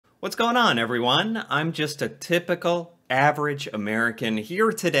What's going on, everyone? I'm just a typical, average American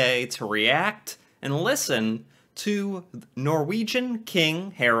here today to react and listen to Norwegian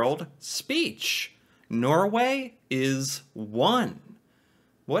King Harald's speech. Norway is one.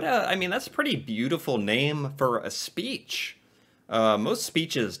 I mean, that's a pretty beautiful name for a speech. Most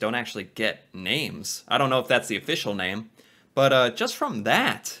speeches don't actually get names. I don't know if that's the official name, but just from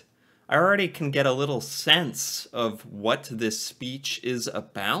that, I already can get a little sense of what this speech is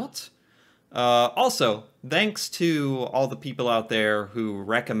about. Also, thanks to all the people out there who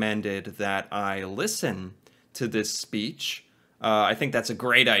recommended that I listen to this speech. I think that's a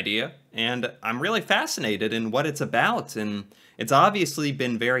great idea, and I'm really fascinated in what it's about, and it's obviously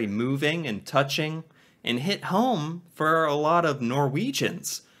been very moving and touching and hit home for a lot of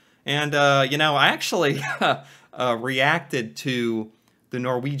Norwegians. And, you know, I actually reacted to the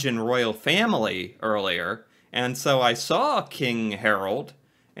Norwegian royal family earlier, and so I saw King Harald,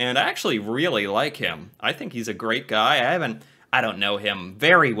 and I actually really like him. I think he's a great guy. I don't know him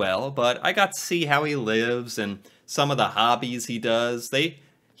very well, but I got to see how he lives and some of the hobbies he does.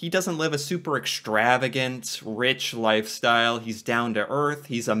 He doesn't live a super extravagant, rich lifestyle. He's down to earth.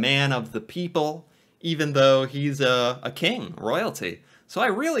 He's a man of the people, even though he's a king, royalty. So I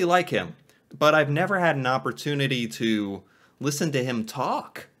really like him, but I've never had an opportunity to listen to him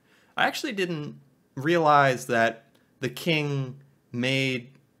talk. I actually didn't realize that the king made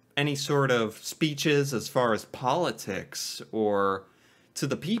any sort of speeches as far as politics or to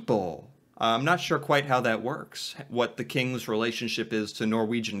the people. I'm not sure quite how that works, what the king's relationship is to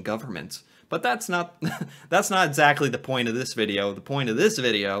Norwegian government. But that's not that's not exactly the point of this video. The point of this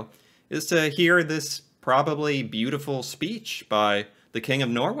video is to hear this probably beautiful speech by the King of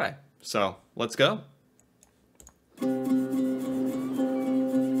Norway. So, let's go.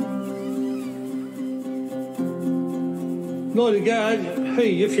 Norge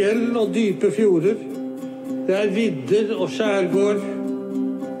høye fjell og dype fjorder. Det vidder og skjærgård,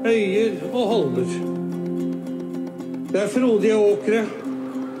 øyer og holmer. Det frodige åkre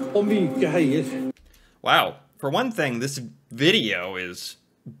og myke heier. Wow. For one thing, this video is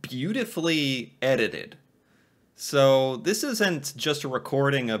beautifully edited. So this isn't just a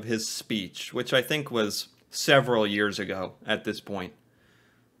recording of his speech, which I think was several years ago at this point.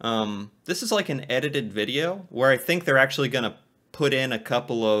 This is like an edited video where I think they're actually going to put in a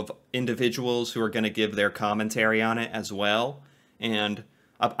couple of individuals who are going to give their commentary on it as well. And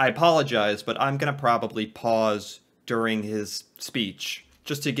I apologize, but I'm going to probably pause during his speech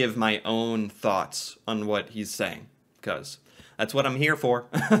just to give my own thoughts on what he's saying, because that's what I'm here for.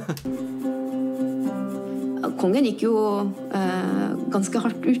 Kongen gikk jo ganske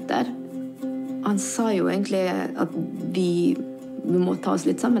hardt ut der. Han sa jo egentlig at vi må ta oss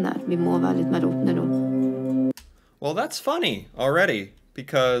litt sammen her. Vi må være litt mer åpne nå. Well, that's funny already,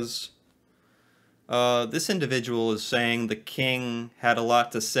 because this individual is saying the king had a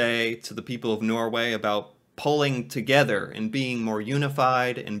lot to say to the people of Norway about pulling together and being more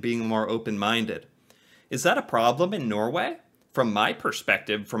unified and being more open-minded. Is that a problem in Norway? From my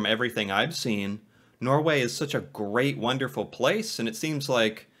perspective, from everything I've seen, Norway is such a great, wonderful place, and it seems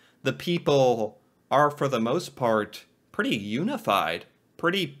like the people are, for the most part, pretty unified,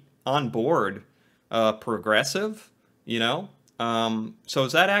 pretty on board, progressive, you know? So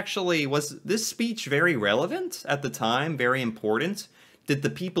is that actually, was this speech very relevant at the time, very important? Did the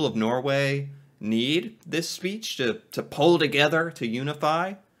people of Norway need this speech to pull together, to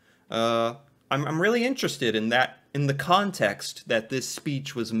unify? I'm really interested in that, in the context that this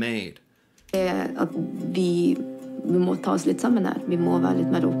speech was made. At vi må ta oss litt sammen her. Vi må være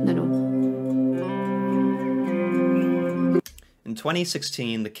litt mer åpne nå. In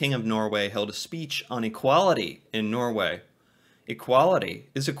 2016, the King of Norway held a speech on equality in Norway. Equality.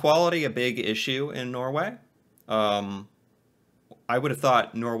 Is equality a big issue in Norway? I would have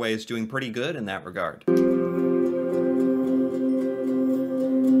thought Norway is doing pretty good in that regard.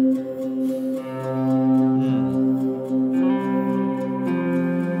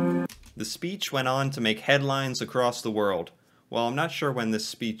 The speech went on to make headlines across the world. Well, I'm not sure when this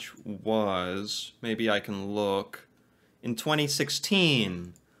speech was. Maybe I can look. In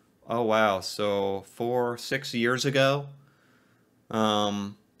 2016. Oh, wow. So 6 years ago.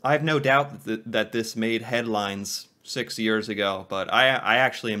 I have no doubt that this made headlines 6 years ago, but I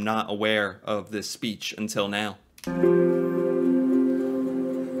actually am not aware of this speech until now.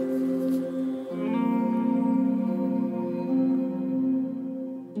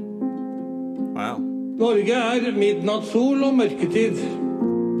 Wow. Norge midnattssol og mørketid.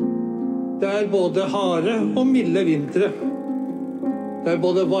 Det både harde og milde vintre. Det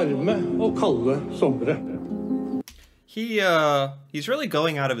både varme og kalde somre. He's really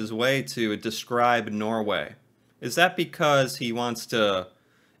going out of his way to describe Norway. Is that because he wants to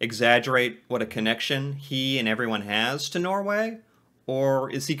exaggerate what a connection he and everyone has to Norway?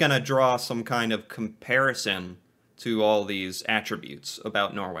 Or is he going to draw some kind of comparison to all these attributes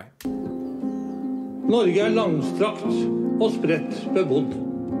about Norway? Norge er langstrakt og spredt bebodd.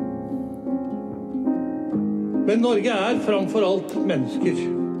 Men Norge er framfor alt mennesker.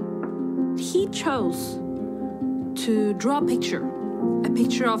 He chose to draw a picture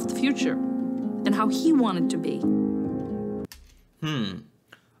of the future and how he wanted to be.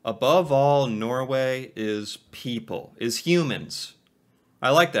 Above all, Norway is people, is humans. I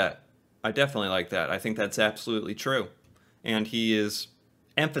like that. I definitely like that. I think that's absolutely true. And he is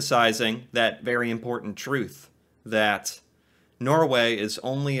emphasizing that very important truth, that Norway is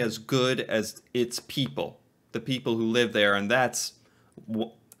only as good as its people, the people who live there, and that's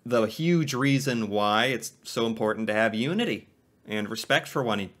the huge reason why it's so important to have unity and respect for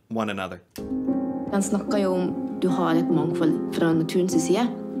one another. Han snakker jo om du har et mangfold fra naturens side,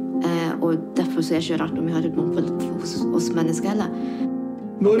 og derfor så er det ikke rart om vi har et mangfold hos oss mennesker heller.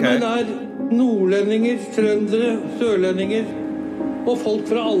 Nordmenn er nordlendinger, trøndere, sørlendinger og folk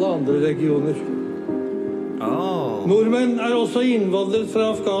fra alle andre regioner. Nordmenn er også innvandret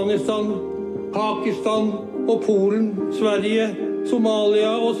fra Afghanistan, Pakistan og Polen, Sverige, Somalia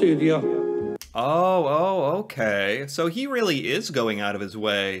og Syria. Okay. So he really is going out of his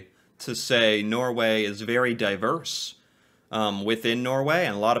way to say Norway is very diverse within Norway,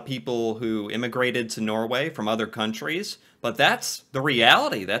 and a lot of people who immigrated to Norway from other countries. But that's the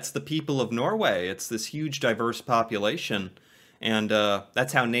reality. That's the people of Norway. It's this huge diverse population. And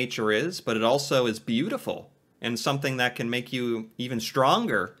that's how nature is, but it also is beautiful and something that can make you even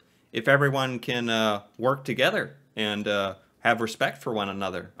stronger if everyone can work together and have respect for one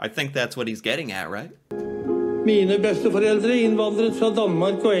another. I think that's what he's getting at, right? Mine besteforeldre innvandret fra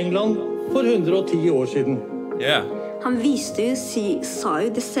Danmark og England for 110 år siden. Yeah. Han sa jo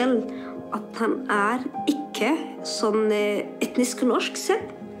det selv, at han ikke sånn etnisk norsk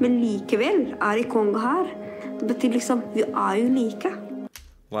sett, men likevel I Kongo her. Det betyr liksom, vi unike.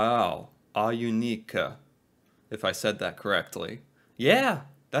 Wow, unique, if I said that correctly. Yeah,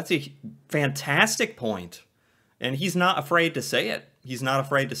 that's a fantastic point. And he's not afraid to say it. He's not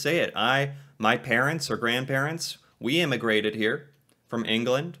afraid to say it. My parents or grandparents, we immigrated here from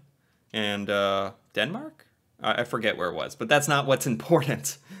England and Denmark? I forget where it was, but that's not what's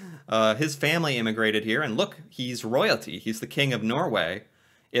important. His family immigrated here, and look, he's royalty. He's the king of Norway.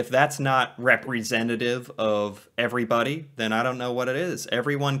 If that's not representative of everybody, then I don't know what it is.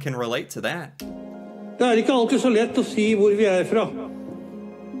 Everyone can relate to that. Det ikke alltid så lett å si hvor vi fra.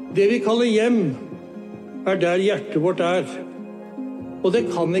 Det vi kaller hjem der hjertet vårt Og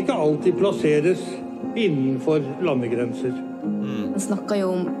det kan ikke alltid plasseres innenfor landegrenser. Han snakker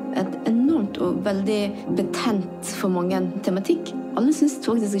jo om et enormt og veldig betent for mange tematikk. Alle synes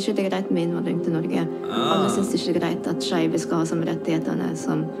faktisk ikke det greit med innvandring til Norge. Alle synes ikke det greit at skeive skal ha samme rettighetene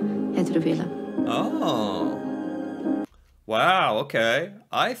som heterofile. Wow, okay.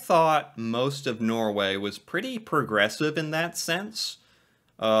 I thought most of Norway was pretty progressive in that sense.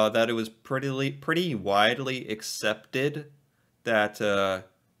 That it was pretty widely accepted that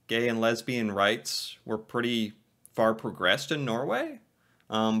gay and lesbian rights were pretty far progressed in Norway.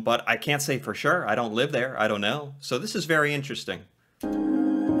 But I can't say for sure. I don't live there. I don't know. So this is very interesting.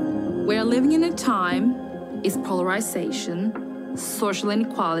 We're living in a time is polarization, social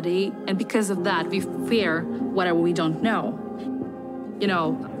inequality, and because of that, we fear whatever we don't know. You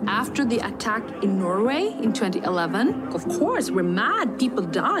know, after the attack in Norway in 2011, of course, we're mad. People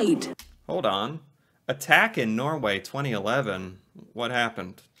died. Hold on. Attack in Norway 2011. What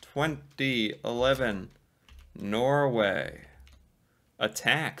happened? 2011. Norway.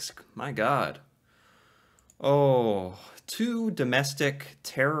 Attacks. My God. Oh, 2 domestic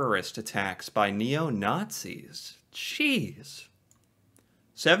terrorist attacks by neo-Nazis. Jeez.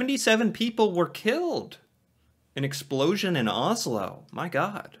 77 people were killed. An explosion in Oslo. My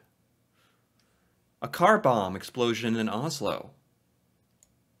God. A car bomb explosion in Oslo.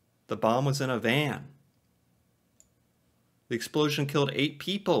 The bomb was in a van. The explosion killed 8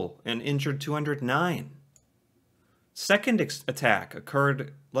 people and injured 209. Second attack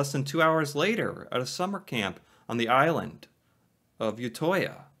occurred less than 2 hours later at a summer camp on the island of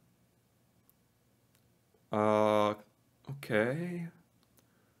Utøya. Okay.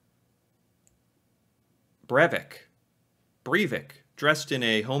 Breivik, dressed in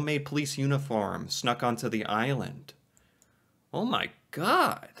a homemade police uniform, snuck onto the island. Oh my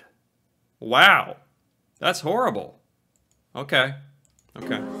God. Wow. That's horrible. Okay.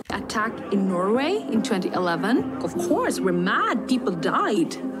 Okay. Attack in Norway in 2011. Of course, we're mad. People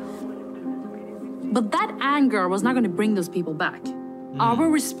died. But that anger was not going to bring those people back. Our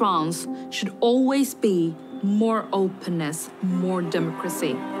response should always be more openness, more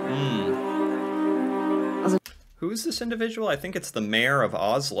democracy. Who is this individual? I think it's the mayor of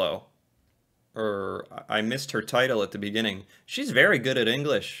Oslo. Or I missed her title at the beginning. She's very good at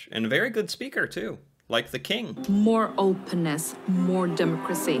English and a very good speaker too, like the king. More openness, more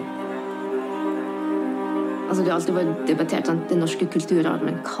democracy. Altså, det har alltid vært debattert sånn, det norske kulturarv,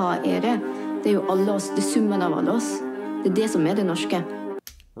 men hva er det? Det er jo alle oss, det er summen av alle oss. Det er det som er det norske.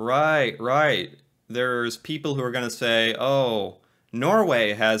 Right, right. There's people who are going to say, oh,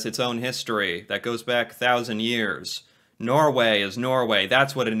 Norway has its own history that goes back 1,000 years. Norway is Norway.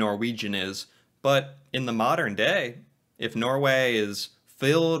 That's what a Norwegian is. But in the modern day, if Norway is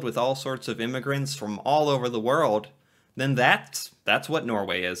filled with all sorts of immigrants from all over the world, then that's what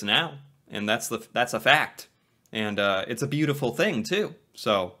Norway is now. And that's a fact. And it's a beautiful thing too.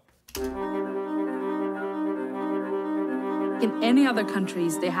 So In any other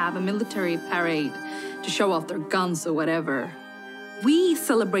countries, they have a military parade to show off their guns or whatever. We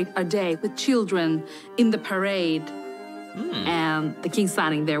celebrate our day with children in the parade and the king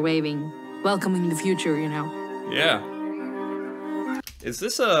standing there waving, welcoming the future, you know. yeah. Is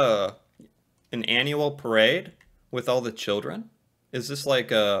this an annual parade with all the children? Is this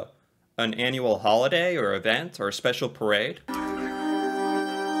like an annual holiday or event or a special parade?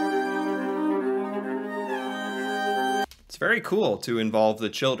 It's very cool to involve the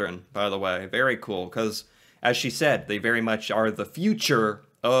children, by the way. Very cool, because as she said, they very much are the future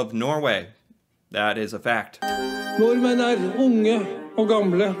of Norway. That is a fact. Nordmenn unge og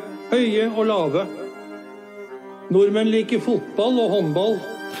gamle, høye og lave. Nordmenn liker fotball og håndball,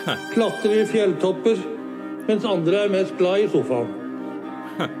 klatrer i fjelltopper, mens andre mest glad i sofaen.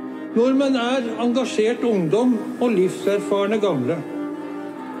 Nordmenn engasjert ungdom og livserfarne gamle.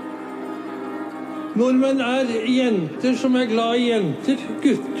 Nordmenn jenter som glad i jenter,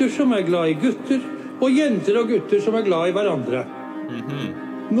 gutter som glad i gutter, og jenter og gutter som glad i hverandre.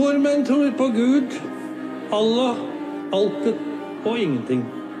 Nordmenn tror på Gud, Allah, altet og ingenting.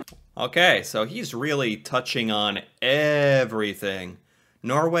 Okay, so he's really touching on everything.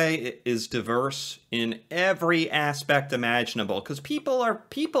 Norway is diverse in every aspect imaginable, because people are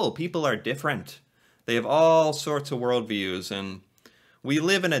people. People are different. They have all sorts of worldviews, and we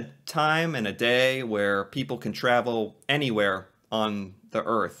live in a time and a day where people can travel anywhere on the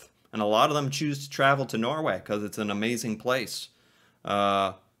earth. And a lot of them choose to travel to Norway because it's an amazing place.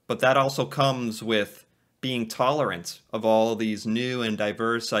 But that also comes with being tolerant of all these new and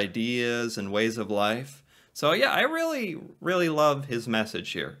diverse ideas and ways of life. So yeah, I really, really love his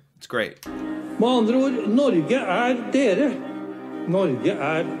message here. It's great. Med andre ord, Norge dere. Norge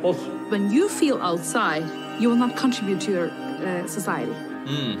oss. When you feel outside, you will not contribute to your society.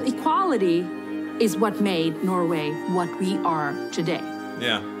 Equality is what made Norway what we are today.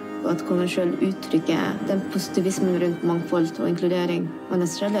 Yeah. At kan selv uttrykke den positivismen rundt mangfold og inkludering og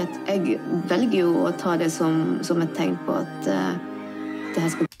nestkjærlighet. Jeg velger jo å ta det som et tegn på at det her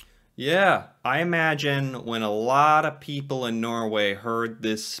skal... Yeah, I imagine when a lot of people in Norway heard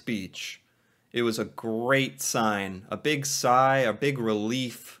this speech, it was a great sign, a big sigh, a big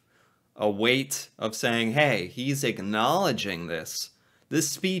relief, a weight of saying, hey, he's acknowledging this. This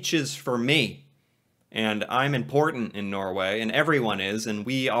speech is for me. And I'm important in Norway, and everyone is, and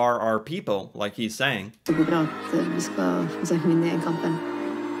we are our people, like he's saying. Det går bra at vi skal vinne i kampen.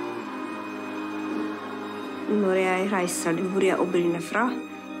 Når jeg reiser hvor jeg opprinnelig fra,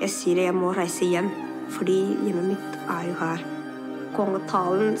 jeg sier jeg må reise hjem, fordi hjemmet mitt jo her.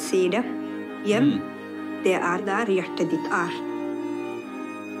 Kongetalen sier det. Hjem, det der hjertet ditt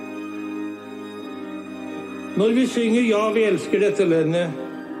Når vi synger Ja, vi elsker dette landet,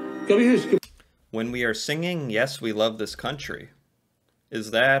 skal vi huske When we are singing, yes, we love this country.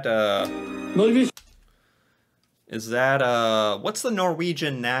 Is that, what's the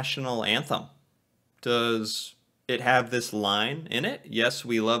Norwegian national anthem? Does it have this line in it? Yes,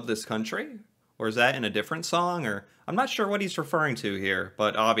 we love this country? Or is that in a different song? Or I'm not sure what he's referring to here,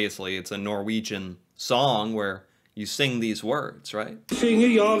 but obviously it's a Norwegian song where you sing these words, right? Synger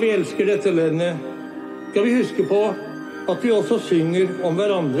Ja, vi elsker dette landet. Skal vi huske på at vi også synger om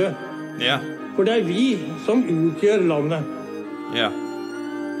hverandre? Yeah. For det vi som utgjør landet. Yeah.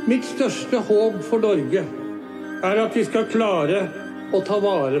 Mitt største håp for Norge at vi skal klare å ta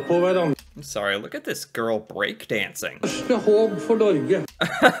vare på hverandre. I'm sorry, look at this girl breakdancing. Største håp for Norge.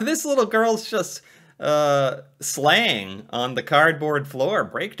 This little girl's just slaying on the cardboard floor,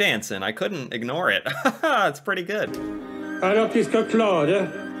 breakdancing. I couldn't ignore it. It's pretty good. at vi skal klare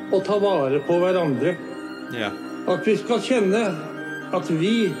å ta vare på hverandre. Yeah. At vi skal kjenne at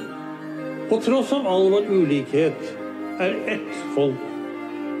vi, på tross av all vår ulikhet, ett folk.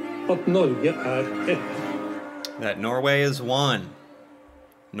 At Norge ett. That Norway is one.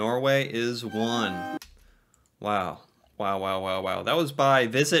 Norway is one. Wow. Wow, wow, wow, wow. That was by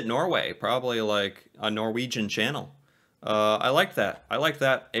Visit Norway, probably like a Norwegian channel. I like that. I like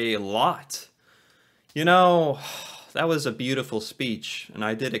that a lot. You know, that was a beautiful speech, and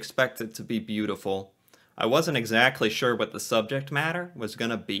I did expect it to be beautiful. I wasn't exactly sure what the subject matter was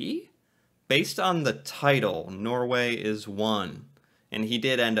going to be. Based on the title, Norway is one, and he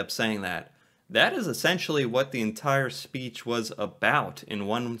did end up saying that. That is essentially what the entire speech was about in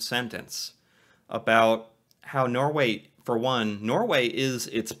one sentence. About how Norway, for one, Norway is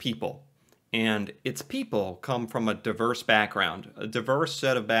its people. And its people come from a diverse background, a diverse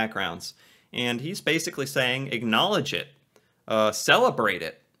set of backgrounds. And he's basically saying, acknowledge it, celebrate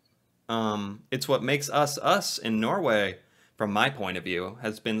it. It's what makes us in Norway, from my point of view,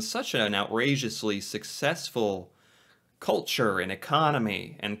 has been such an outrageously successful culture and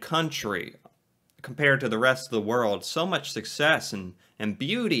economy and country compared to the rest of the world. So much success and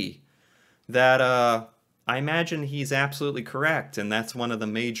beauty that I imagine he's absolutely correct. And that's one of the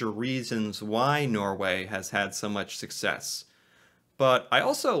major reasons why Norway has had so much success. But I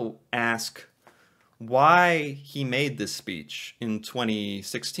also ask why he made this speech in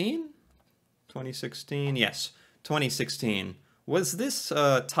 2016? 2016? Yes, 2016. Was this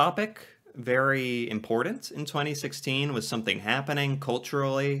topic very important in 2016? Was something happening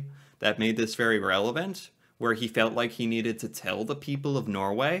culturally that made this very relevant, where he felt like he needed to tell the people of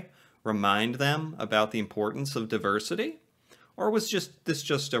Norway, remind them about the importance of diversity? Or was this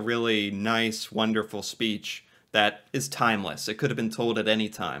just a really nice, wonderful speech that is timeless? It could have been told at any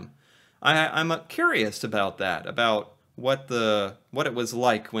time. I'm curious about that, about what it was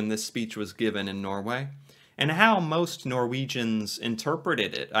like when this speech was given in Norway, and how most Norwegians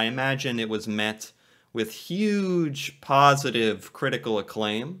interpreted it. I imagine it was met with huge positive critical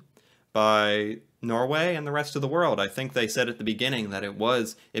acclaim by Norway and the rest of the world. I think they said at the beginning that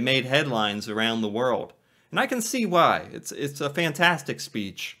it made headlines around the world. And I can see why. It's a fantastic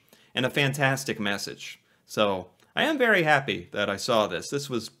speech and a fantastic message. So I am very happy that I saw this. This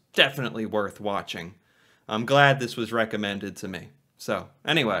was definitely worth watching. I'm glad this was recommended to me. So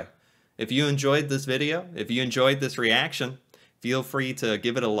anyway, if you enjoyed this video, if you enjoyed this reaction, feel free to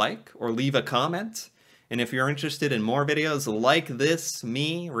give it a like or leave a comment. And if you're interested in more videos like this,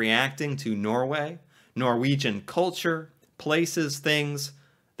 me reacting to Norway, Norwegian culture, places, things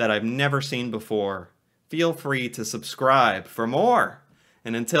that I've never seen before, feel free to subscribe for more.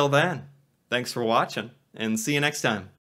 And until then, thanks for watching, and see you next time.